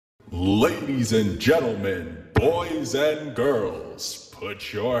Ladies and gentlemen, boys and girls,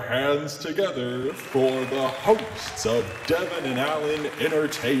 put your hands together for the hosts of Devon and Allen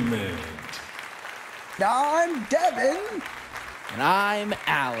Entertainment. I'm Devon. And I'm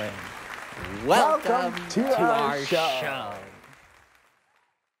Alan. Welcome to our show.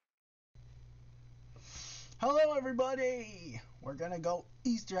 Hello, everybody. We're gonna go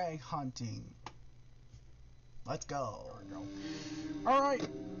Easter egg hunting. Let's go. Alright,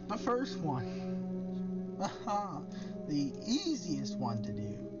 the first one. The easiest one to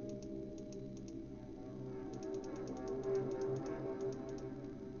do.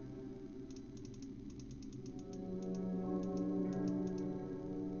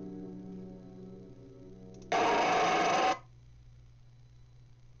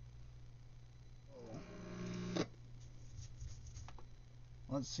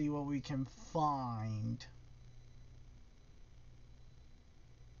 Let's see what we can find.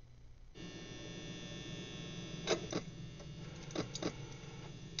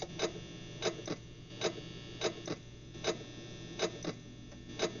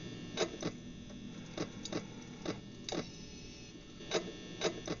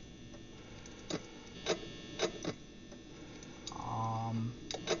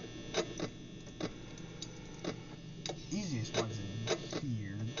 Easiest ones in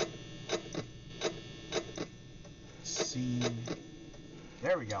here. See,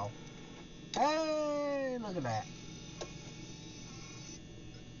 there we go. Hey, look at that.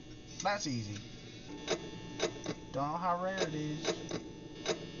 That's easy. Don't know how rare it is.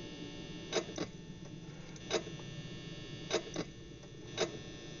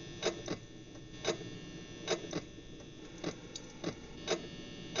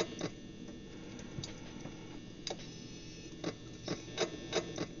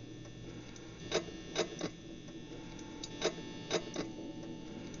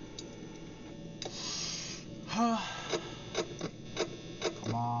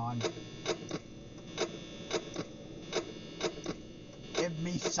 Come on. Give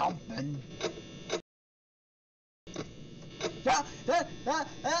me something.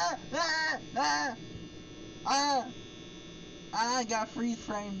 I got freeze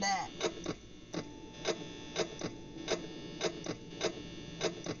framed that.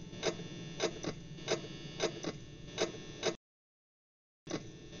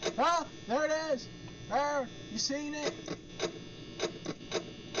 Ah, there it is. There, you seen it?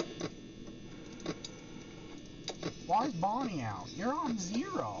 Why is Bonnie out? You're on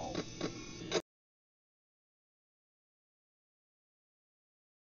 0.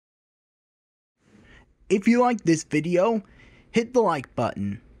 If you like this video, hit the like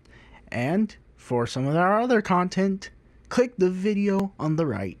button. And for some of our other content, click the video on the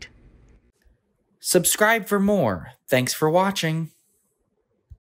right. Subscribe for more. Thanks for watching.